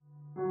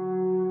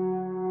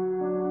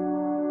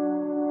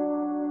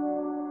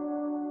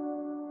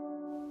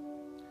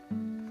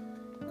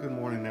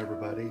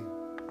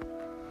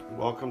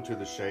Welcome to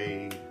the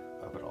shade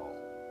of it all.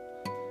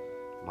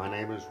 My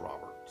name is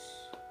Robert.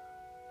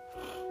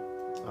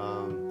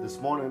 This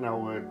morning I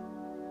would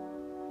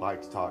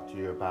like to talk to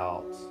you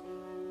about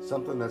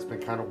something that's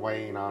been kind of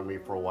weighing on me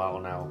for a while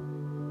now.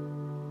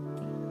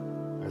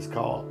 It's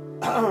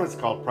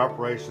called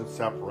preparation,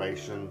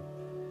 separation,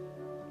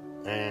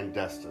 and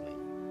destiny.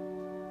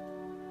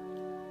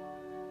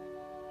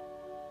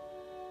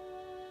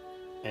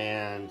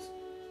 And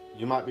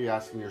you might be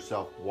asking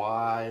yourself,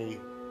 why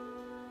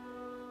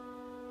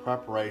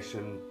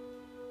preparation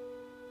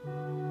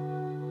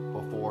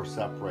before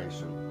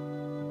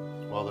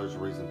separation? Well, there's a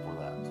reason for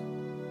that.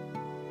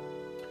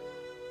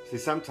 See,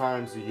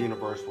 sometimes the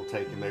universe will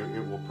take and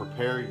it will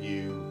prepare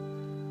you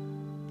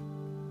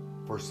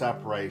for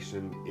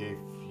separation if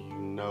you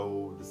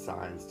know the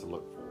signs to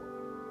look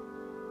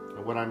for.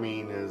 And what I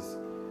mean is,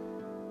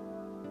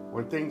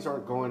 when things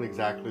aren't going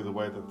exactly the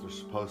way that they're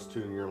supposed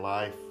to in your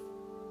life,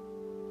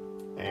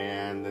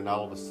 and then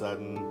all of a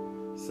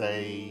sudden,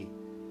 say,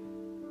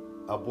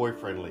 a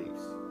boyfriend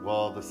leaves.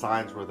 Well, the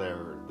signs were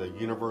there. The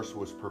universe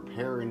was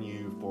preparing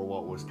you for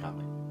what was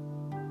coming.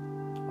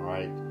 All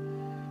right?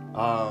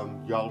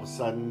 You all of a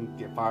sudden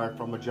get fired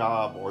from a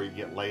job, or you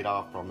get laid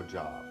off from a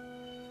job.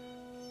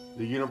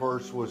 The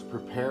universe was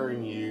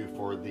preparing you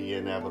for the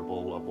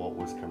inevitable of what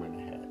was coming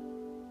ahead.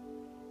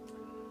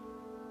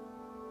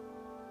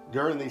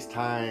 During these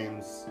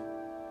times,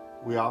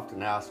 we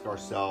often ask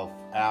ourselves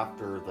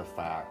after the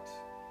fact,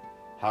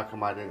 how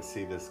come I didn't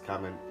see this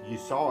coming? You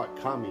saw it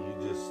coming, you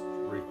just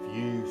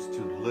refused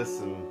to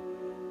listen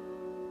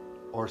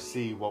or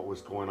see what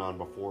was going on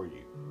before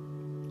you.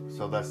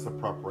 So that's the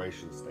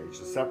preparation stage.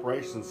 The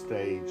separation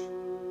stage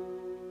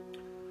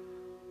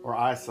or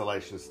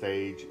isolation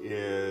stage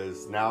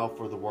is now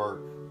for the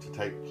work to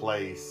take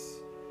place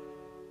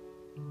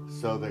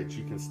so that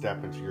you can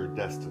step into your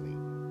destiny.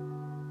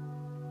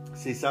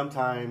 See,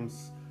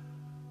 sometimes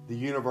the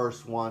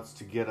universe wants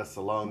to get us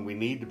alone. We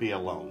need to be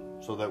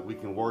alone so that we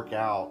can work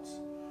out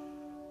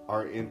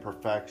our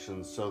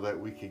imperfections, so that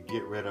we could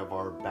get rid of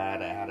our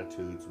bad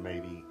attitudes,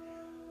 maybe,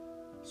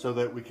 so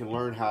that we can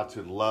learn how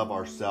to love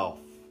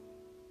ourselves.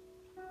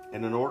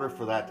 And in order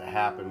for that to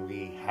happen,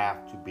 we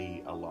have to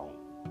be alone.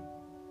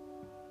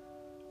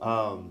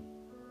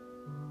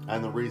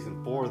 And the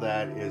reason for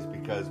that is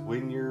because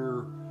when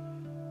you're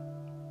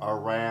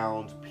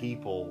around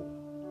people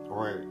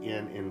or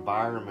in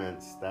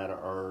environments that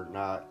are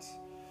not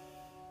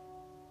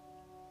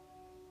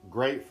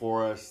great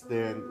for us,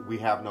 then we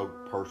have no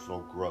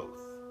personal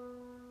growth.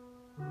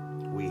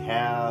 We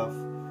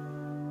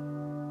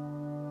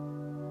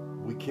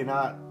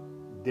cannot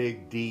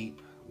dig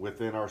deep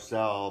within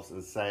ourselves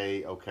and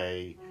say,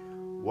 okay,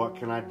 what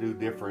can I do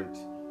different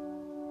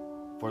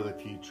for the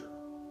future?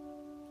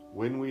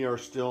 When we are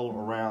still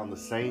around the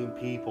same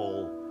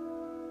people,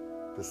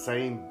 the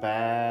same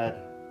bad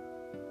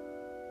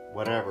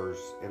whatevers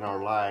in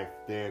our life,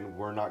 then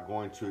we're not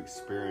going to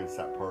experience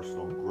that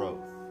personal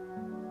growth.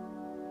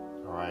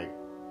 All right?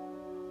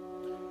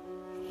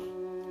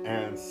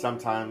 And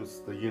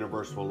sometimes the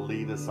universe will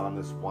lead us on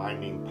this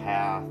winding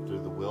path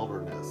through the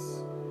wilderness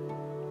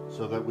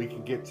so that we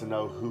can get to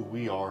know who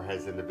we are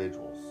as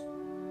individuals,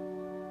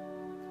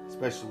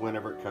 especially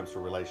whenever it comes to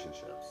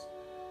relationships.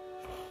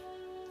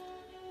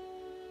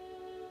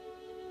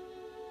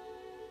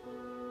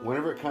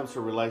 Whenever it comes to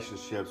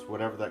relationships,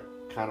 whatever that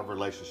kind of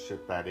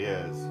relationship that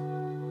is,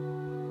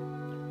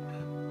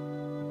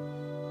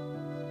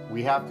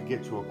 we have to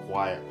get to a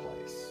quiet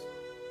place.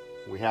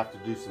 We have to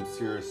do some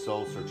serious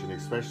soul searching,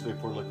 especially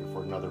if we're looking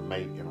for another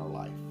mate in our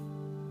life.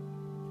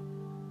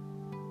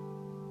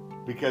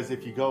 Because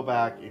if you go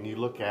back and you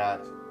look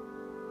at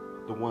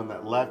the one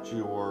that left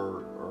you,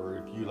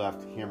 or if you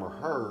left him or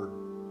her,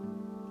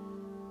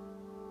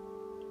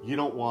 you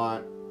don't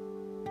want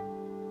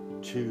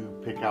to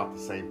pick out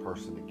the same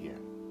person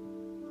again.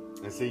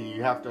 And see,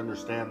 you have to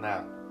understand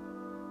that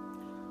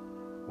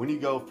when you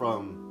go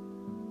from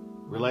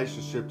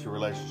relationship to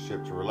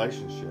relationship to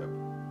relationship,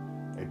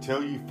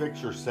 until you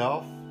fix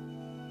yourself,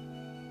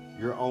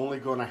 you're only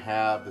going to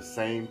have the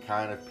same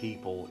kind of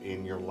people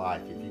in your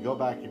life. If you go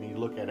back and you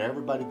look at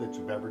everybody that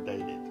you've ever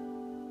dated,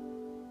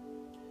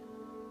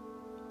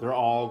 they're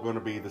all going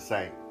to be the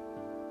same.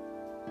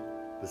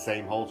 The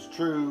same holds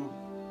true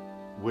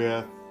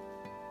with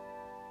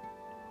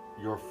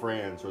your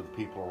friends or the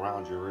people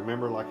around you.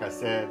 Remember, like I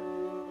said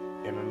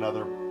in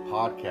another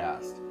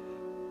podcast,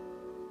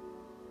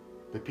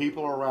 the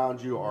people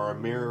around you are a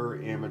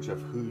mirror image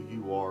of who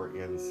you are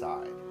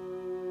inside.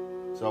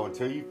 So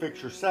until you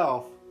fix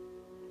yourself,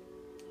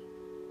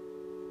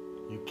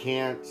 you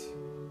can't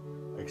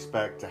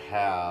expect to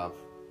have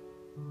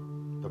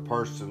the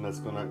person that's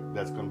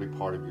gonna be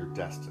part of your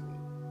destiny.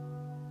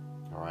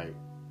 All right?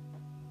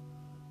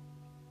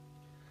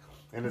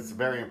 And it's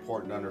very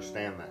important to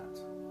understand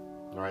that.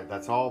 All right?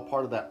 That's all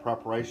part of that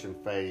preparation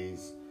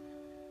phase,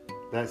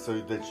 so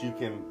that you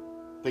can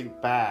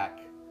think back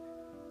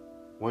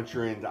once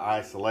you're into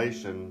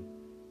isolation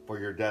for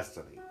your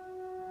destiny.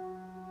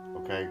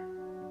 Okay?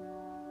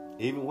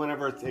 Even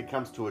whenever it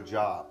comes to a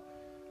job.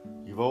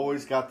 You've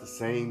always got the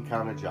same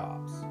kind of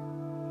jobs.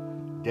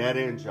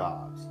 Dead-end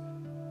jobs.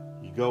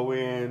 You go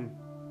in,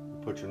 you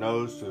put your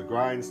nose to the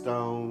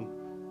grindstone,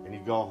 and you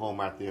go home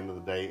at the end of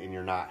the day and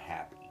you're not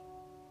happy.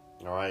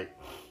 All right?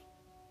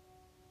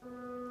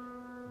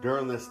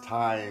 During this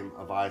time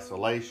of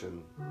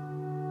isolation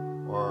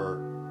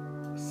or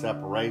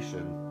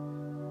separation,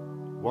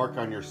 work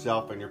on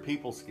yourself and your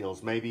people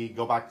skills. Maybe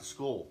go back to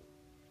school.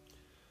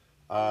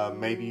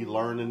 Maybe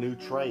learn a new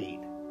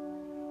trade.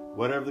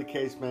 Whatever the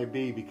case may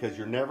be, because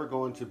you're never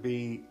going to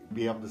be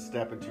able to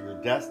step into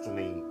your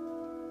destiny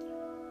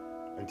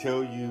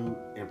until you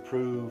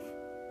improve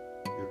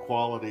your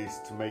qualities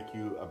to make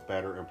you a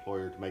better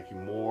employer, to make you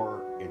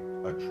more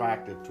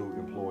attractive to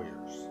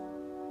employers.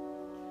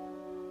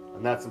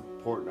 And that's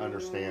important to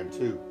understand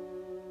too,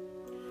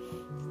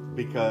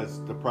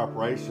 because the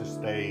preparation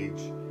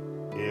stage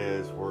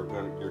is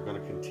you're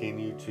going to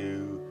continue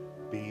to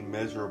be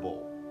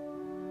miserable,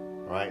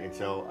 right?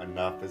 Until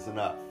enough is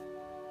enough.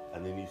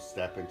 And then you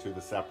step into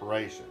the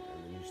separation,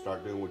 and then you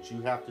start doing what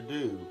you have to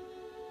do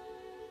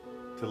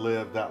to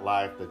live that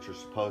life that you're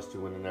supposed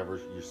to whenever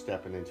you're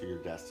stepping into your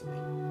destiny.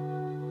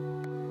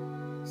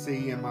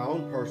 See, in my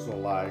own personal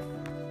life,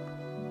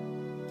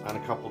 on a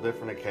couple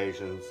different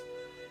occasions,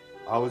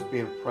 I was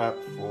being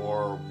prepped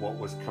for what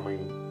was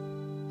coming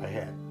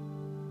ahead.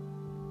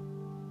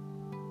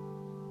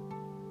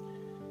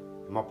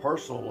 In my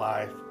personal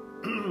life,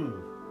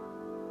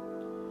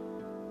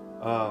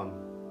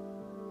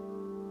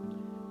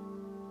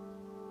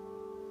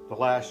 the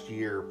last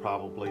year,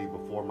 probably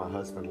before my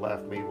husband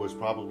left me, was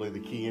probably the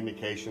key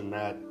indication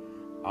that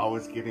I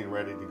was getting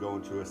ready to go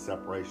into a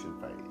separation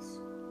phase,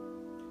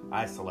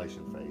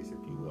 isolation phase, if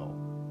you will.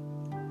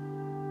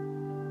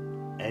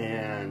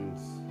 And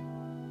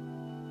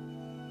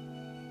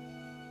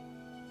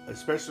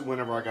especially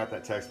whenever I got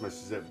that text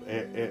message that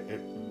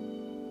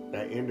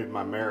ended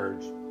my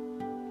marriage,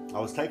 I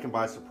was taken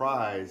by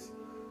surprise.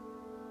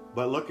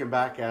 But looking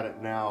back at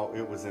it now,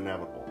 it was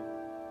inevitable.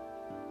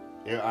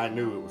 I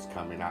knew it was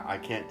coming. I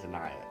can't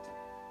deny it.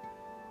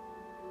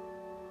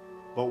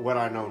 But what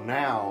I know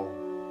now,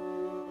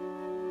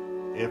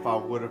 if I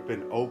would have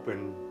been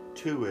open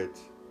to it,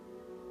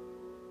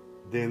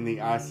 then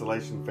the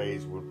isolation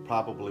phase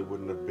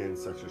wouldn't have been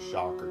such a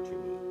shocker to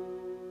me.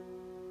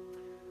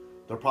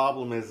 The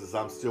problem is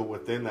I'm still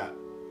within that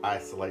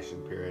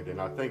isolation period. And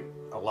I think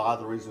a lot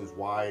of the reasons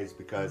why is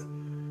because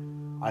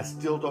I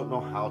still don't know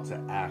how to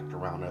act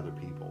around other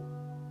people.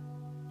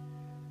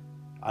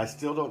 I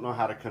still don't know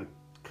how to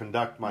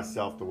conduct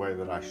myself the way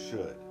that I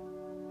should.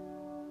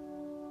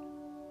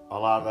 A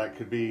lot of that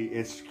could be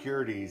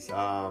insecurities.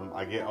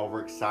 I get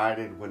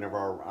overexcited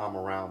whenever I'm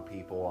around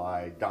people.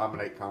 I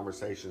dominate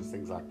conversations,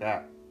 things like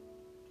that.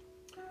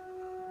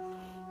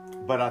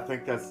 But I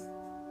think that's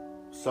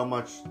so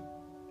much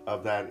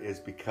of that is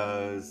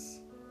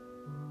because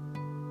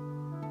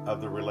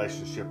of the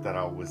relationship that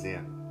I was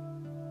in.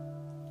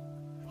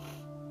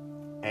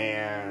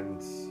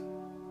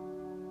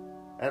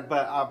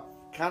 But I've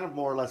kind of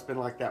more or less been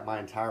like that my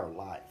entire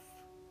life.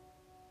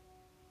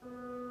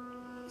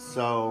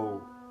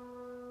 So,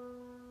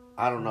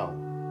 I don't know.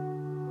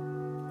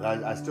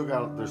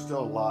 There's still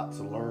a lot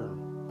to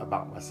learn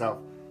about myself.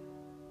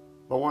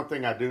 But one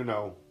thing I do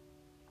know,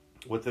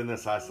 within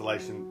this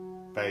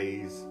isolation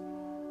phase,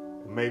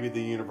 maybe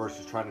the universe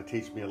is trying to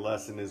teach me a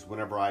lesson, is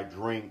whenever I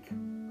drink,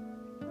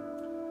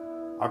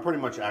 I pretty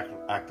much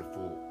act a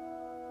fool.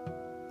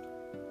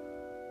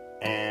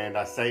 And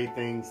I say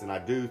things and I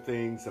do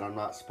things that I'm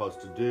not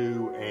supposed to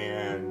do,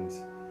 and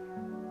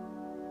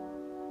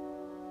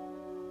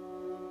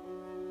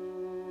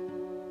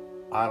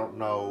I don't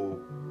know.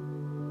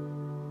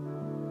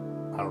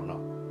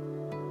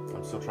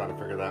 I'm still trying to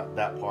figure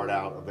that part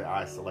out of the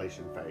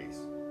isolation phase.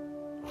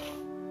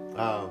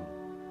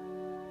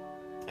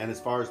 And as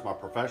far as my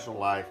professional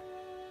life,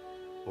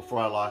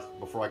 before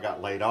I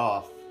got laid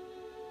off,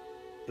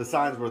 the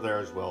signs were there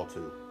as well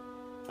too.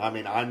 I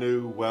mean, I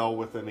knew well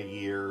within a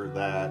year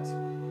that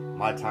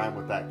my time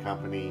with that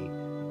company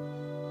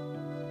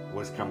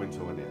was coming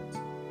to an end.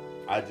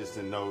 I just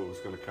didn't know it was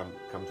going to come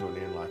to an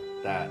end like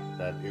that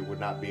it would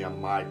not be on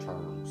my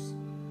terms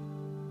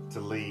to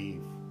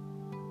leave,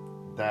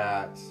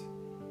 that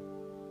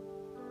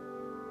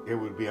it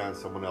would be on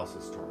someone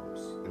else's terms.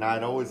 And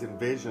I'd always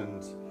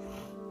envisioned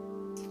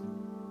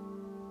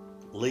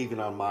leaving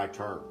on my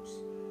terms.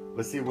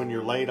 But see, when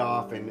you're laid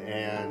off and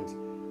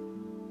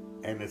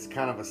it's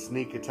kind of a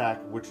sneak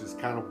attack, which is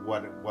kind of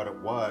what it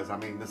was. I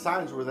mean, the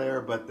signs were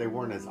there, but they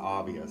weren't as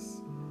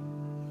obvious.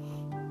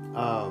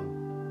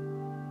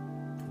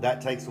 That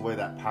takes away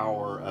that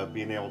power of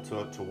being able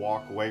to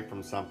walk away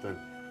from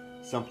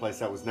someplace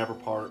that was never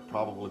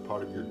probably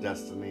part of your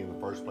destiny in the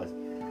first place.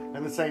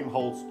 And the same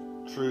holds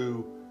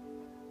true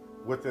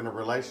within a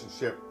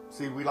relationship.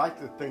 See, we like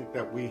to think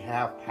that we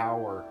have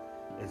power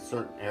in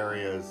certain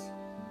areas,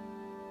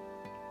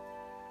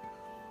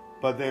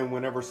 but then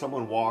whenever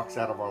someone walks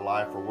out of our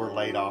life, or we're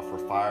laid off or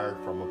fired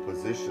from a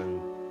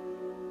position,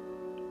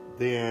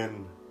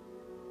 then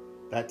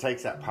that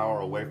takes that power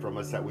away from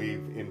us that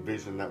we've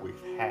envisioned that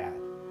we've had.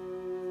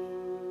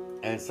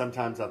 And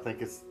sometimes I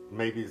think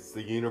maybe it's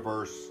the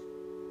universe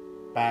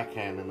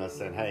backhanding us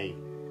saying, hey,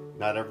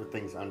 not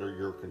everything's under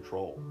your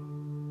control.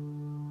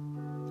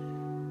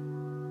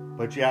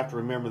 But you have to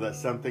remember that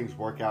some things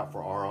work out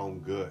for our own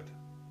good.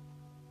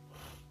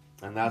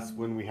 And that's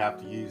when we have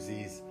to use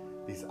these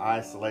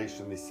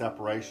isolation, these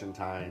separation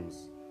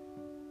times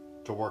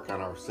to work on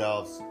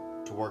ourselves,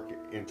 to work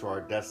into our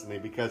destiny.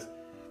 Because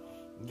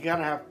you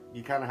kind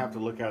of have to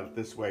look at it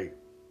this way.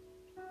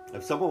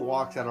 If someone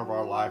walks out of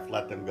our life,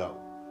 let them go.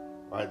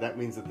 Right? That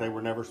means that they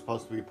were never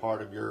supposed to be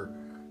part of your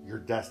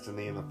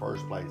destiny in the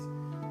first place.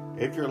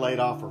 If you're laid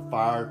off or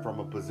fired from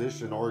a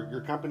position, or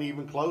your company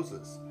even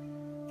closes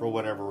for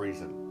whatever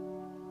reason,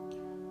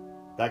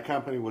 that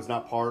company was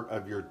not part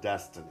of your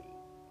destiny.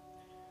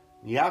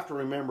 You have to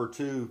remember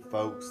too,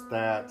 folks,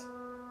 that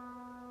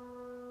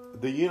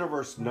the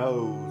universe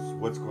knows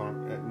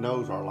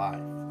our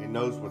life. It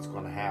knows what's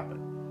going to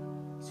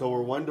happen. So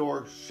where one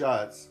door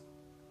shuts,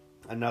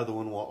 another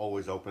one will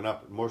always open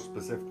up. More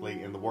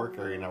specifically in the work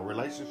area. Now,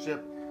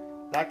 relationship,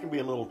 that can be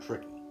a little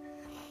tricky.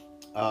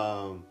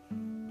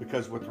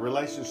 Because with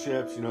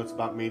relationships, it's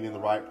about meeting the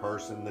right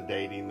person, the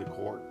dating, the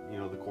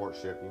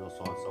courtship, so on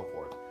and so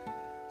forth.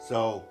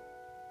 So,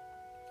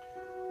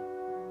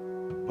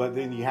 but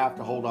then you have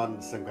to hold on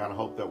to some kind of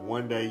hope that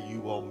one day you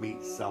will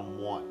meet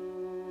someone.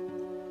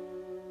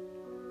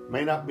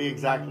 May not be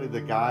exactly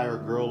the guy or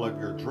girl of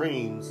your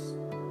dreams,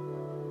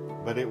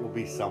 but it will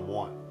be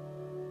someone.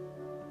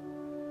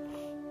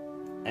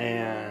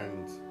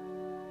 And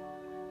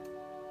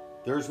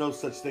there's no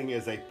such thing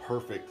as a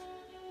perfect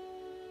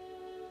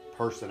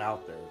person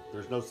out there.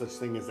 There's no such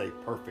thing as a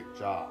perfect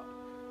job.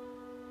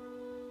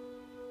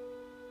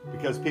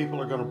 Because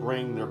people are going to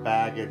bring their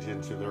baggage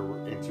into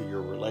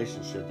your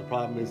relationship. The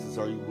problem is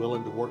are you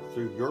willing to work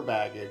through your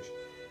baggage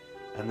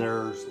and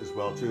theirs as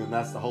well too? And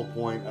that's the whole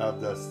point of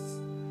the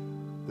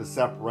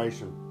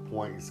separation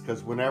point. Is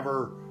because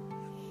whenever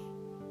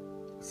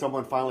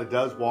someone finally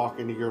does walk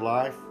into your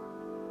life,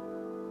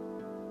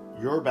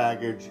 your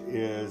baggage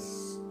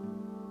is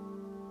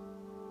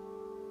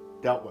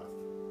dealt with.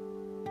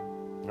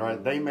 All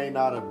right, they may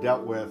not have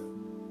dealt with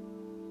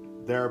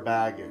their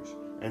baggage.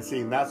 And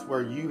see, that's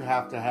where you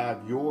have to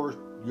have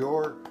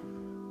your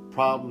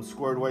problems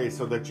squared away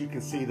so that you can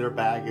see their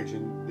baggage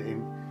and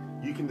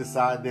you can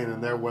decide then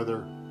and there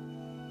whether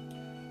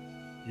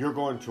you're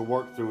going to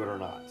work through it or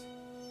not.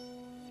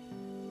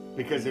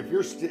 Because if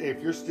you're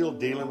still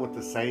dealing with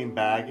the same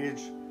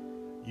baggage,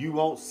 you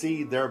won't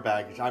see their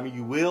baggage. I mean,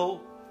 you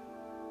will,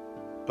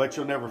 but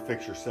you'll never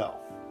fix yourself.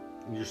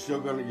 And you're still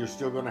going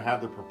to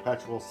have the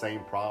perpetual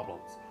same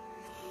problems.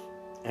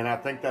 And I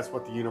think that's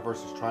what the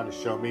universe is trying to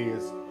show me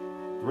is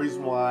the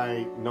reason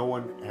why no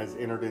one has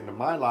entered into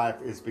my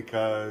life is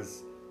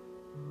because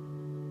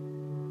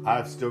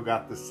I've still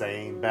got the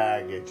same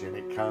baggage and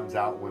it comes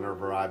out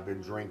whenever I've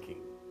been drinking.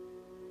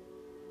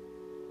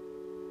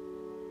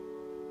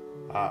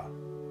 I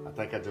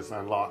think I just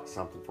unlocked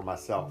something for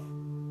myself.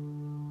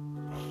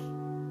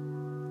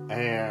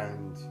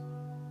 And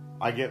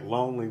I get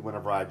lonely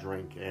whenever I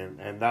drink,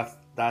 and that's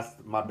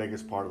my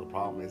biggest part of the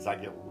problem is I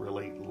get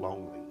really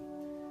lonely.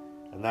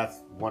 And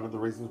that's one of the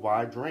reasons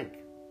why I drink,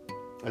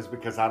 is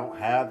because I don't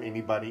have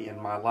anybody in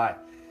my life.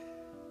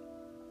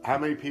 How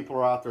many people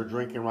are out there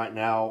drinking right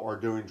now or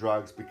doing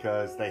drugs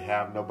because they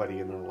have nobody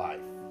in their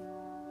life?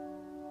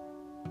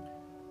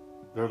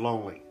 They're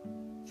lonely,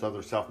 so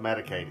they're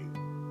self-medicating.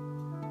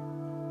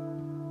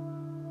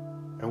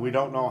 And we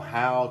don't know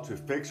how to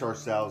fix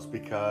ourselves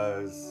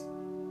because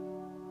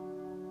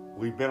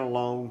we've been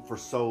alone for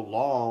so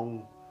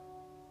long,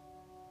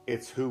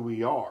 it's who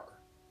we are.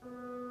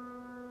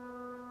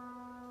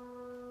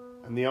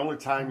 And the only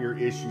time your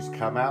issues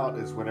come out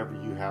is whenever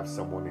you have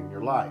someone in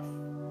your life.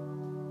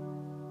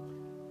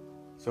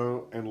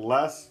 So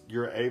unless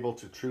you're able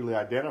to truly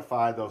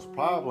identify those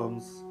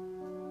problems,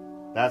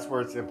 that's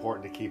where it's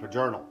important to keep a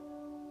journal.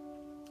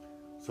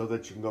 So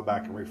that you can go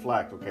back and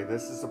reflect, okay,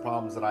 this is the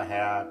problems that I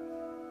had,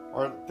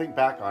 or think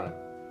back on it.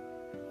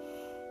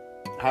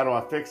 How do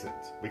I fix it?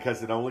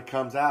 Because it only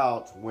comes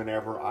out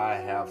whenever I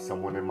have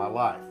someone in my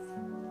life.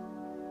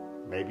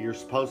 Maybe you're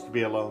supposed to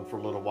be alone for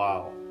a little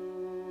while.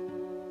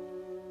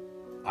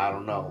 I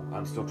don't know.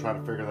 I'm still trying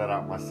to figure that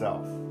out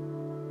myself.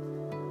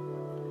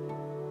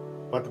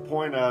 But the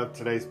point of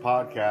today's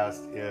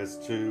podcast is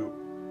to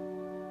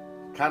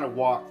kind of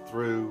walk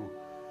through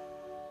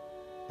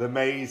the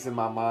maze in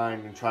my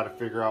mind and try to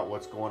figure out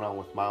what's going on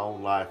with my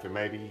own life. And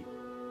maybe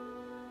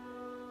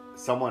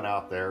someone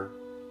out there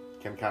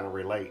can kind of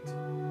relate.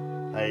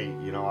 Hey,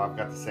 I've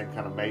got the same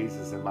kind of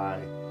mazes in my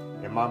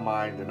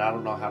mind, and I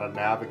don't know how to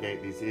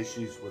navigate these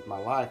issues with my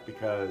life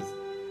because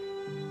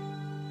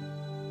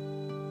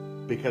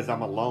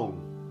I'm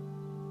alone.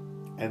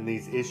 And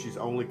these issues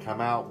only come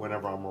out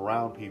whenever I'm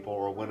around people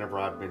or whenever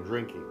I've been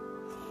drinking.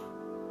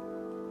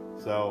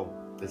 So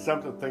it's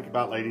something to think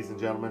about, ladies and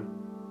gentlemen.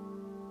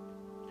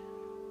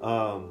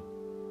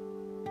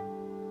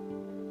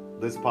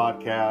 This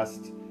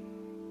podcast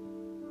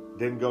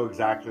didn't go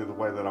exactly the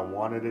way that I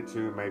wanted it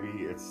to. Maybe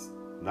it's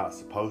not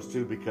supposed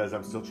to, because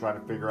I'm still trying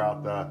to figure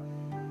out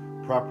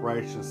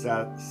preparation,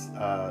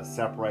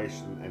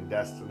 separation, and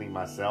destiny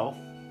myself.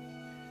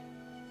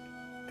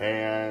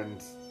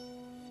 And,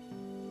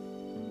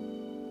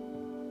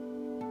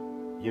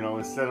 you know,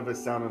 instead of it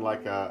sounding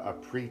like a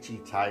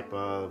preachy type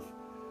of,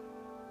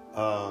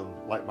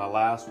 like my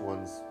last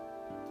ones,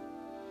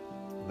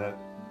 that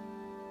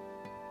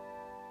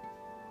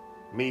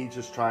me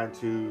just trying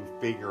to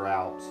figure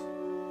out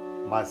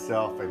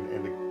myself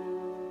and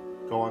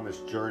to go on this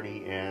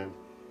journey, and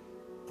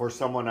for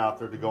someone out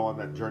there to go on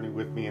that journey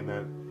with me, and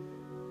then,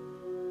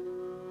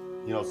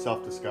 you know,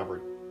 self-discovery.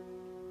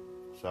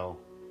 So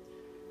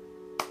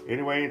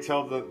anyway,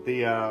 until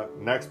the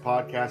next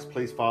podcast,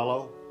 please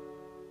follow,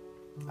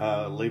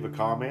 leave a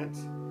comment,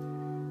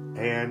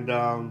 and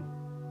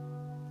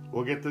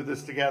we'll get through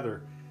this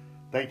together.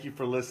 Thank you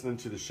for listening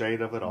to The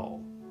Shade of It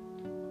All.